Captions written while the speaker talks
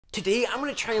Today, I'm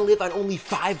gonna try and live on only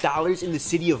 $5 in the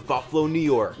city of Buffalo, New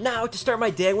York. Now, to start my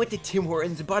day, I went to Tim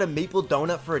Hortons and bought a maple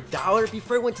donut for $1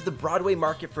 before I went to the Broadway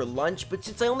Market for lunch, but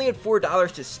since I only had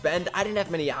 $4 to spend, I didn't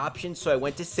have many options, so I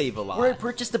went to Save-A-Lot, where I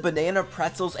purchased a banana,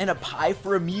 pretzels, and a pie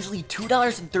for a measly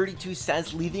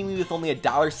 $2.32, leaving me with only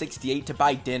 $1.68 to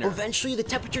buy dinner. Eventually, the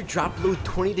temperature dropped below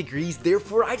 20 degrees,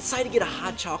 therefore, I decided to get a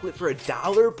hot chocolate for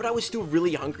 $1, but I was still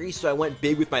really hungry, so I went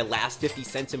big with my last 50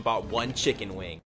 cents and bought one chicken wing.